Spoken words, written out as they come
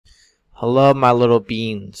Hello, my little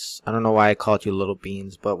beans. I don't know why I called you little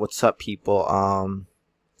beans, but what's up, people?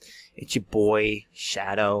 It's your boy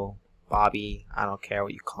Shadow, Bobby. I don't care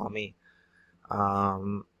what you call me.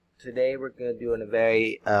 Today we're gonna do a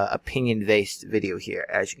very opinion-based video here.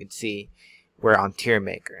 As you can see, we're on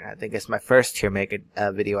Tiermaker, and I think it's my first Tiermaker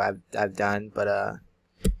video I've done, but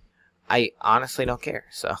I honestly don't care.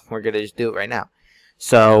 So we're gonna just do it right now.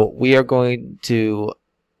 So we are going to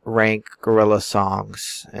rank Gorillaz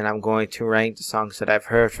songs, and I'm going to rank the songs that I've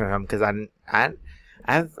heard from him because I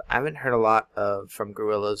haven't heard a lot of from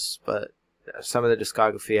Gorillaz, but some of the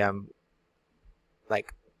discography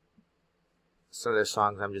like some of their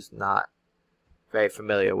songs I'm just not very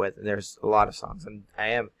familiar with, and there's a lot of songs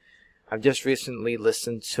I've just recently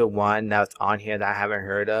listened to one that's on here that I haven't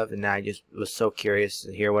heard of, and I just was so curious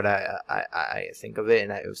to hear what I think of it,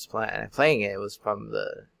 and I was playing it. It was from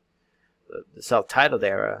the self-titled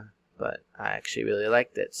era, but I actually really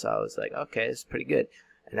liked it, so I was like, okay, it's pretty good,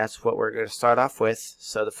 and that's what we're going to start off with.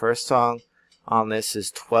 So the first song on this is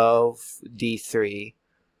 12D3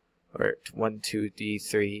 or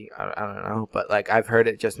 12D3. I don't know, but like I've heard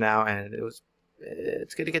it just now, and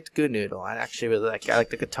it's good to get the good noodle. I actually really like it. I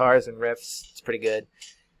like the guitars and riffs. It's pretty good.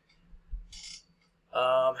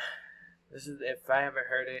 This is, if I haven't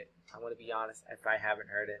heard it, I'm going to be honest, if I haven't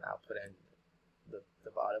heard it, I'll put it in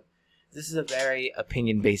the bottom. This is a very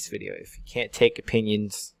opinion-based video. If you can't take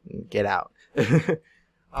opinions, get out.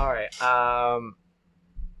 Alright,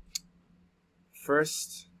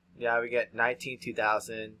 first, yeah, we get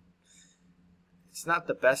 19-2000. It's not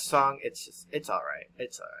the best song, it's alright.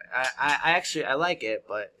 It's alright. I actually like it,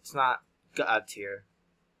 but it's not God tier.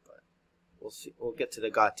 But we'll see. We'll get to the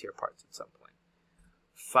God tier parts at some point.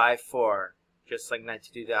 5-4, just like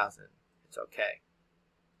 19-2000. It's okay.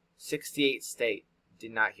 68 State.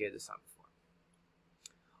 Did not hear this song before.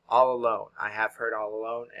 All Alone. I have heard All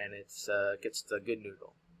Alone, and it's gets the good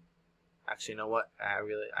noodle. Actually, you know what? I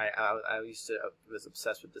used to was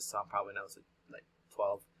obsessed with this song probably when I was like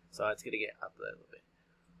 12, so it's gonna get up a little bit.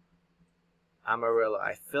 Amarillo.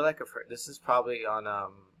 I feel like I've heard this. Is probably on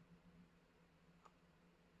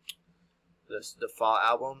the Fall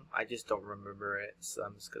album. I just don't remember it, so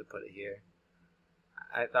I'm just gonna put it here.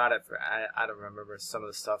 I don't remember some of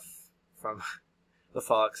the stuff from the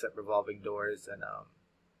Fall except Revolving Doors, and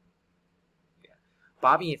yeah.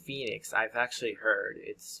 Bobby and Phoenix I've actually heard.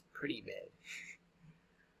 It's pretty mid.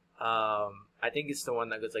 I think it's the one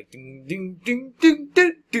that goes like ding ding ding ding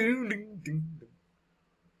ding ding ding ding.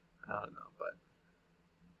 I don't know, but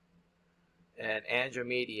and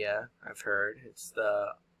Andromeda I've heard.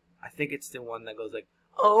 I think it's the one that goes like,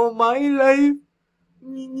 oh my life.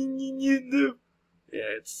 Yeah,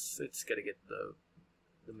 it's gonna get the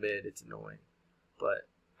mid. It's annoying. But,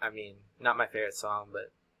 I mean, not my favorite song,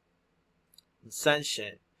 but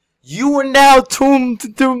Ascension. You are now tuned to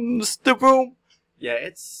the room. Yeah,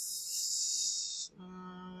 it's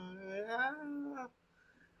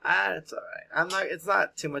it's alright. It's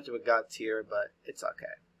not too much of a God tier, but it's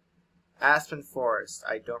okay. Aspen Forest.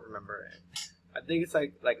 I don't remember it. I think it's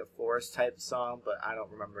like a forest type song, but I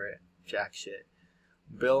don't remember it. Jack shit.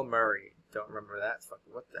 Bill Murray. Don't remember that.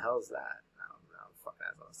 Fucking, what the hell is that? I don't know. Fucking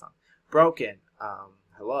that's the song. Broken.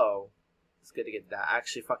 Hello. It's good to get that. I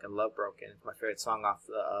actually fucking love Broken. It's my favorite song off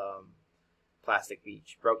the Plastic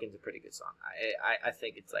Beach. Broken's a pretty good song. I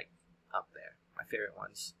think it's like up there. My favorite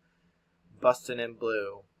ones. Bustin' in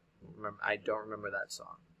Blue. I don't remember that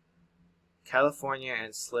song. California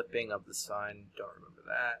and Slipping of the Sun. Don't remember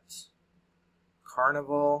that.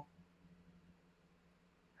 Carnival.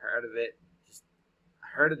 Heard of it. Just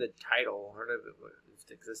heard of the title. Heard of it.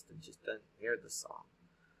 It existed. Just didn't hear the song.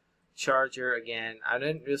 Charger again. I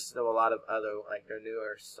didn't listen to a lot of other like their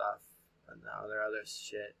newer stuff and their other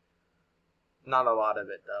shit. Not a lot of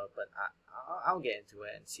it though, but I'll get into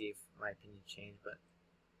it and see if my opinion changed. But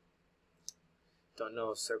don't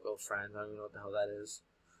know Circle of Friends. I don't even know what the hell that is.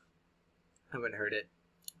 Haven't heard it.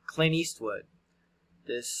 Clint Eastwood.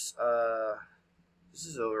 This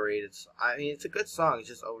is overrated. I mean, it's a good song. It's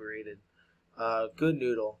just overrated. Good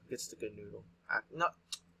Noodle gets the good noodle. No.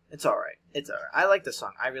 It's alright. It's alright. I like the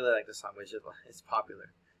song. I really like the song, which is it's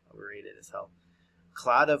popular. Overrated as hell.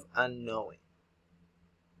 Cloud of Unknowing.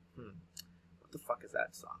 What the fuck is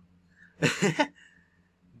that song?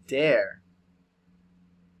 Dare.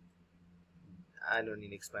 I don't need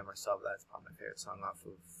to explain myself. That's probably my favorite song off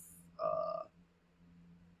of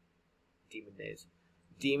Demon Days.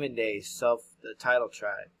 Demon Days. The title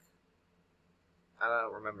track. I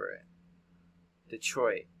don't remember it.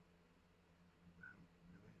 Detroit.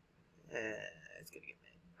 It's gonna get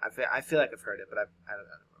mid. I feel like I've heard it, but I don't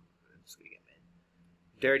know. It's gonna get mid.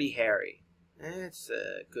 Dirty Harry. It's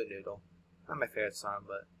a good noodle. Not my favorite song,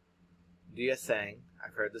 but do your thing.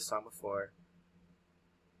 I've heard this song before.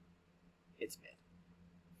 It's mid.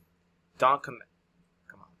 Come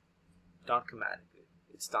on. Donkomatic.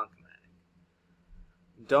 It's Donkomatic.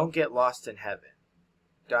 Don't Get Lost in Heaven.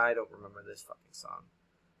 I don't remember this fucking song.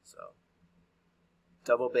 So,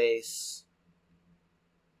 double bass.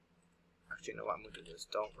 Actually, no, I'm gonna do this.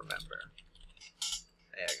 Don't remember.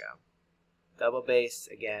 There you go. Double bass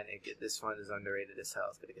again. This one is underrated as hell.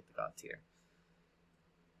 It's gonna get the god tier.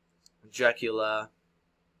 Dracula.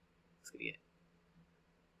 It's gonna get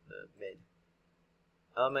the mid.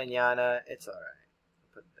 El Mañana. It's alright.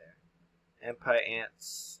 Put it there. Empire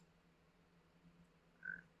Ants.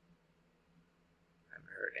 I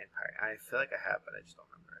haven't heard Empire. I feel like I have, but I just don't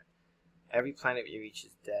remember it. Every Planet We Reach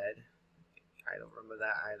is Dead. I don't remember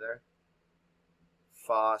that either.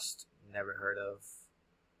 Faust. Never heard of.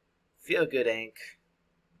 Feel Good Inc.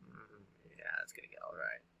 Yeah, it's gonna get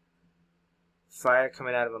alright. Fire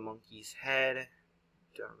Coming Out of a Monkey's Head.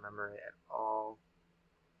 Don't remember it at all.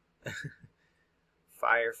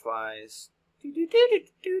 Fireflies.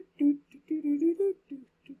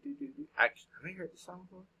 Actually, have I heard this song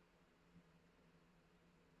before?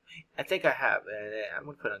 I think I have. I'm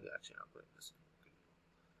gonna put it on. Actually, I'll put this.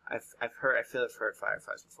 I've heard. I feel I've heard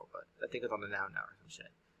Fireflies before, but I think it's on the Now or some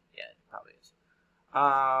shit. Yeah, it probably is.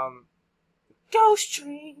 Ghost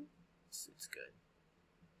Train. It's good.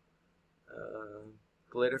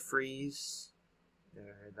 Glitter Freeze.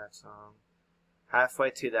 Never heard that song.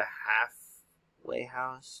 Halfway to the Halfway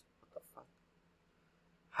House. What the fuck?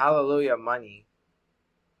 Hallelujah Money.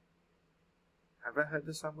 Have I heard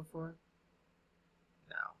this song before?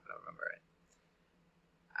 No, I don't remember it.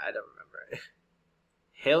 I don't remember it.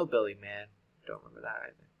 Hillbilly Man. Don't remember that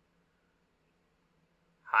either.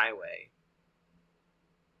 Highway.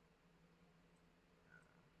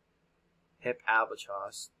 Hip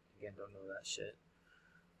Albatross. Again, don't know that shit.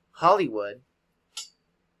 Hollywood.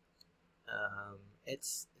 It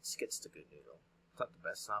gets the good noodle. It's not the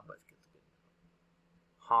best song, but it gets the good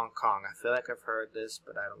noodle. Hong Kong. I feel like I've heard this,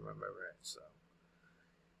 but I don't remember it. So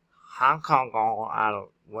Hong Kong. I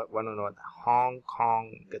don't know what. Hong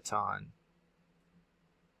Kong Gaton.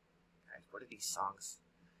 What are these songs?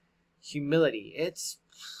 Humility. It's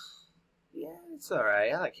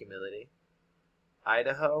alright. I like Humility.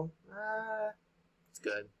 Idaho. It's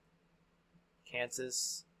good.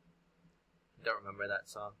 Kansas. Don't remember that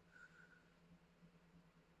song.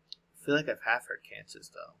 I feel like I've half heard Kansas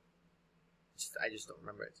though. I just don't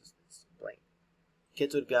remember it. It's blank.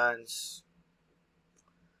 Kids with Guns.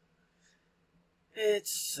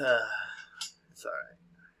 It's alright.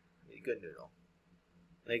 Good noodle.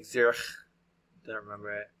 Like Zero. Don't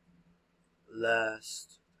remember it.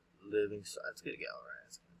 Last Living Song. It's gonna get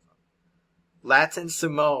alright. Latin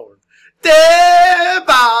Simone. De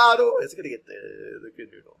bottle. It's gonna get the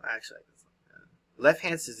good noodle. I actually like this one. Left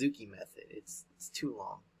Hand Suzuki Method. It's too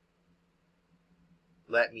long.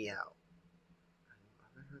 Let Me Out.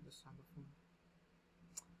 Have I heard this song before?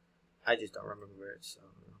 I just don't remember it. So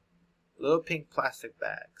Little Pink Plastic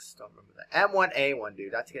Bags. Don't remember that. M1A1,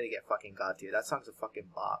 dude. That's gonna get fucking god tier. That song's a fucking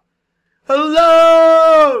bop.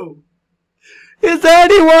 Hello! Is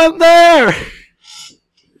anyone there?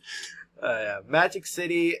 Yeah. Magic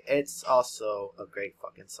City. It's also a great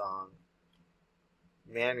fucking song.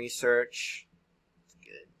 Man Research. It's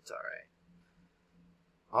good. It's alright.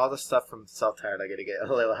 All the stuff from Self-Tired I gotta get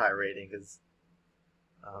a little high rating because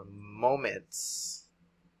Moments.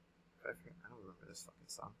 I don't remember this fucking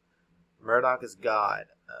song. Murdoch is God.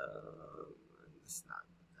 It's not.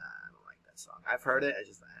 I don't like that song. I've heard it. I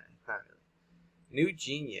just not really. New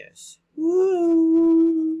Genius.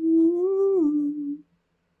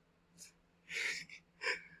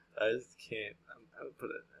 I just can't. I would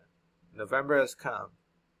put it there. November Has Come.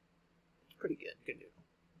 It's pretty good. Good noodle.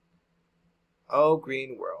 Oh,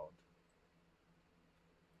 Green World.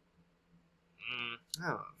 I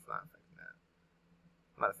don't know. I'm not a fan of that.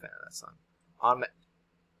 I'm not a fan of that song.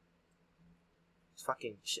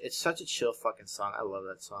 It's such a chill fucking song. I love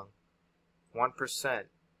that song. 1%.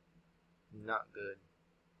 Not good.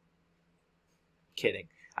 Kidding.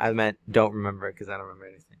 I meant don't remember it because I don't remember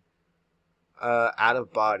anything. Out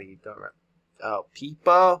of Body. Don't remember. Oh,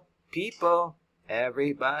 people,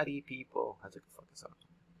 everybody, people. That's a good fucking song.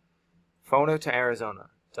 Phono to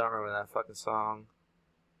Arizona. Don't remember that fucking song.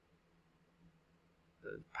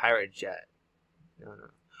 The Pirate Jet. No.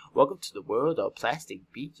 Welcome to the world of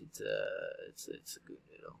Plastic Beach. It's a good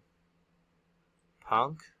noodle.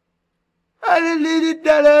 Punk. And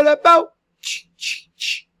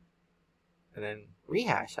then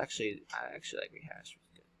Rehash. Actually, I like Rehash.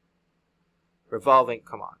 Revolving.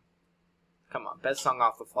 Come on. Come on, best song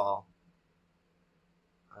off the fall.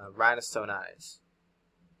 Rhinestone Eyes.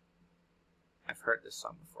 I've heard this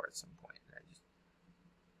song before at some point.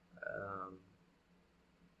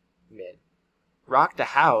 Mid. Rock the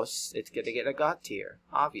House. It's gonna get a God tier,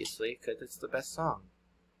 obviously, because it's the best song,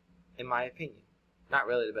 in my opinion. Not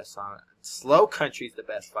really the best song. Slow Country's the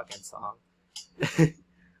best fucking song.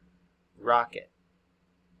 Rocket.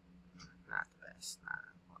 Not the best. Nah,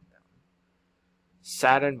 I want that one.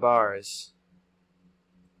 Saturn Bars.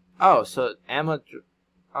 Oh, so Emma.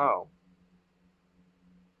 Oh.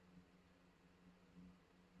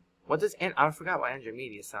 What does I forgot what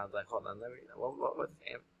Andromeda sounds like. Hold on, let me.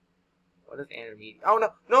 What does Andromeda? Oh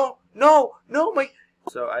no, my.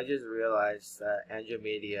 So I just realized that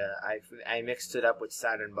Andromeda, I mixed it up with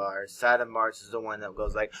Saturn Bars. Saturn Bars is the one that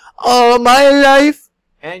goes like, "All my life."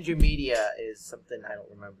 Andromeda is something I don't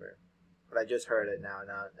remember, but I just heard it now.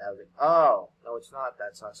 Now I was like, oh no, it's not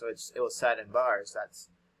that song. So it was Saturn Bars. That's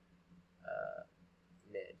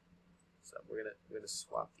mid. So we're gonna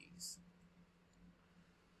swap these.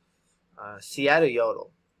 Seattle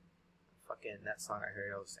Yodel. Fucking that song I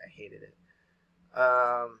heard, I hated it.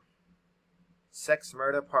 Sex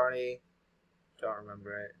Murder Party. Don't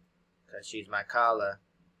remember it. Cause she's my Kala.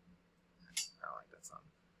 I don't like that song.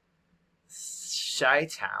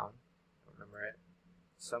 Chi-Town. Don't remember it.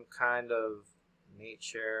 Some Kind of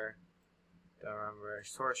Nature. Don't remember.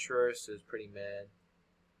 Sorceress is pretty mid.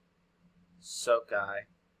 Sokai.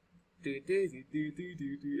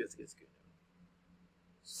 It's good.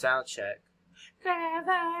 Sound check.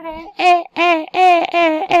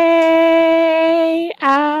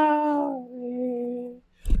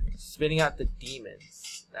 Spitting out the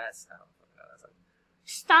demons. That's how.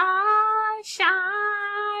 Starshine.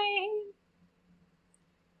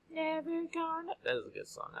 Never gonna. That is a good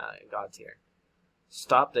song. God tier.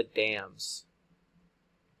 Stop the Dams.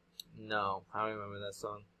 No, I don't remember that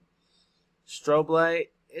song. Strobe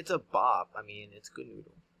Light. It's a bop. I mean, it's good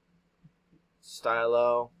noodle.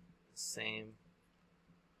 Stylo. Same.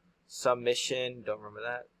 Submission. Don't remember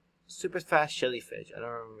that. Super Fast Jellyfish. I don't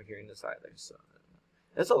remember hearing this either. So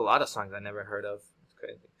there's a lot of songs I never heard of. It's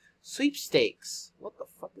crazy. Sweepstakes. What the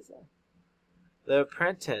fuck is that? The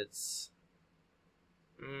Apprentice.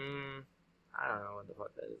 I don't know what the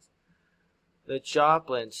fuck that is. The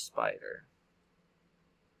Joplin Spider.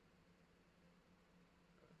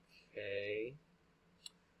 Okay.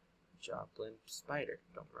 Joplin Spider.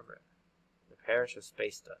 Don't remember it. The Parish of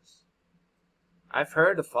Space Dust. I've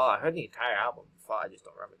heard The Fall. I heard the entire album before. I just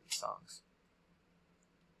don't remember these songs.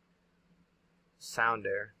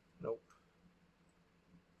 Sounder. Nope.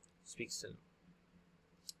 Speaks to.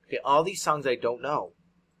 Okay, all these songs I don't know.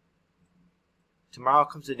 Tomorrow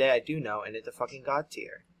Comes the Day I do know, and it's a fucking God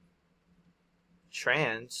tier.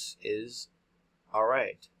 Trance is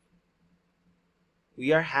alright.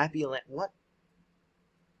 We Are Happy Land. What?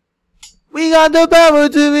 We got the power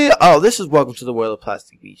to be. Oh, this is Welcome to the World of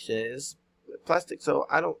Plastic Beach. It is plastic, so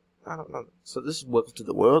I don't know. So this is Welcome to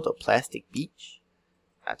the World of Plastic Beach.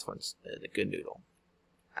 That's one's the good noodle.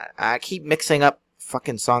 I keep mixing up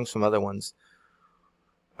fucking songs from other ones.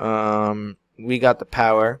 We Got the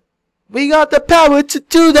Power. We got the power to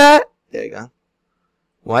do that. There you go.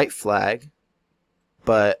 White Flag.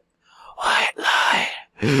 But White Lie.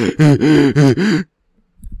 Yeah,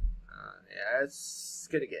 it's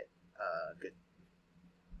gonna get good.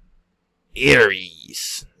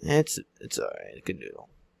 Aries. It's alright. Good noodle.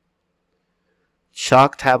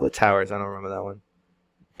 Chalk Tablet Towers. I don't remember that one.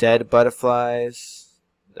 Dead Butterflies.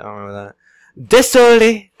 I don't remember that.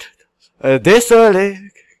 Désolé.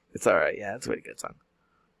 Désolé. It's alright. Yeah, it's a pretty good song.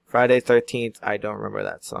 Friday 13th. I don't remember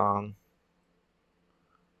that song.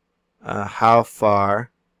 How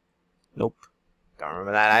Far. Nope. Don't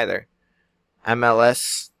remember that either.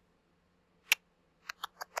 MLS.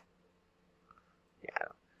 Yeah.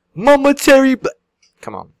 Momentary.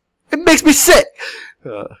 Come on. It makes me sick.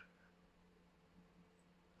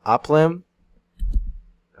 Uplim.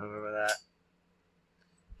 I remember that.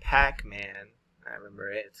 Pac-Man. I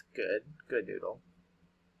remember it. It's good. Good noodle.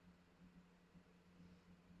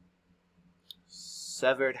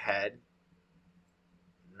 Severed Head.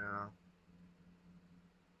 No.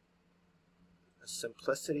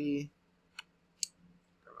 Simplicity.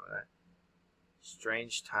 Don't remember that.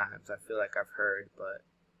 Strange Times. I feel like I've heard, but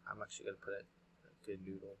I'm actually gonna put it a good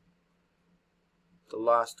noodle. The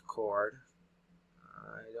Lost Chord.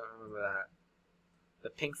 I don't remember that. The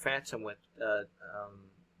Pink Phantom with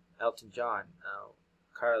Elton John.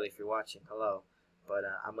 Carly, if you're watching, hello. But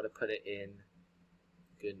I'm gonna put it in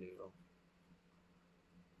good noodle.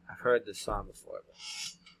 I've heard this song before, but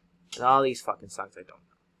and all these fucking songs I don't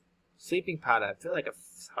know. Sleeping Powder. I feel like I've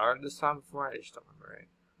heard this song before. I just don't remember it.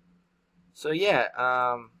 So yeah,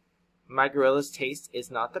 my Gorillaz taste is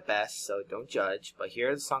not the best, so don't judge. But here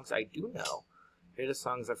are the songs I do know. Here are the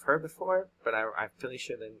songs I've heard before, but I'm pretty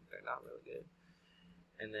sure they're not really good.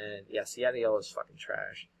 And then, yeah, Seattle Yellow is fucking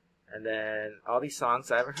trash. And then all these songs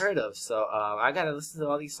I haven't heard of. So I gotta listen to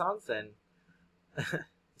all these songs then.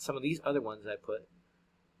 Some of these other ones I put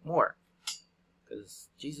more. Because,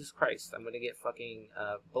 Jesus Christ, I'm gonna get fucking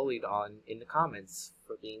bullied on in the comments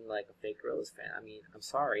for being like a fake Gorillaz fan. I mean, I'm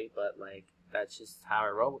sorry, but like, that's just how I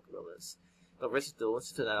roll with Gorillaz. Don't listen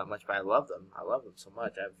to them that much, but I love them. I love them so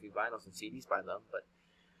much. I have a few vinyls and CDs by them, but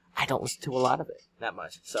I don't listen to a lot of it that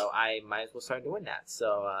much. So I might as well start doing that.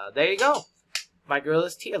 So there you go. My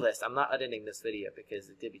Gorillaz tier list. I'm not editing this video because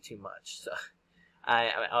it did be too much. So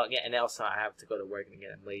again, and also I have to go to work and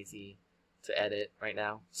again I'm lazy to edit right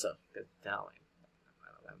now. So now I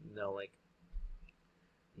have no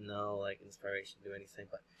inspiration to do anything.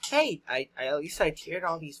 But hey, I at least I tiered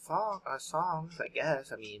all these songs, I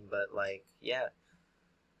guess. I mean, but like, yeah.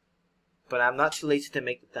 But I'm not too lazy to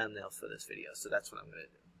make the thumbnail for this video, so that's what I'm gonna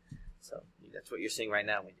do. So that's what you're seeing right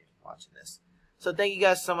now when you're watching this. So thank you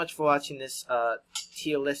guys so much for watching this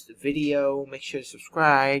tier list video. Make sure to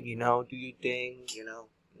subscribe, you know, do your thing, you know.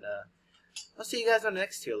 And, I'll see you guys on the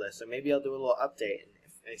next tier list, or maybe I'll do a little update and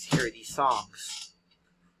if I hear these songs.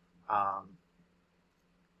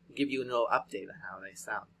 Give you a little update on how they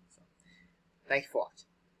sound. So, thanks for watching.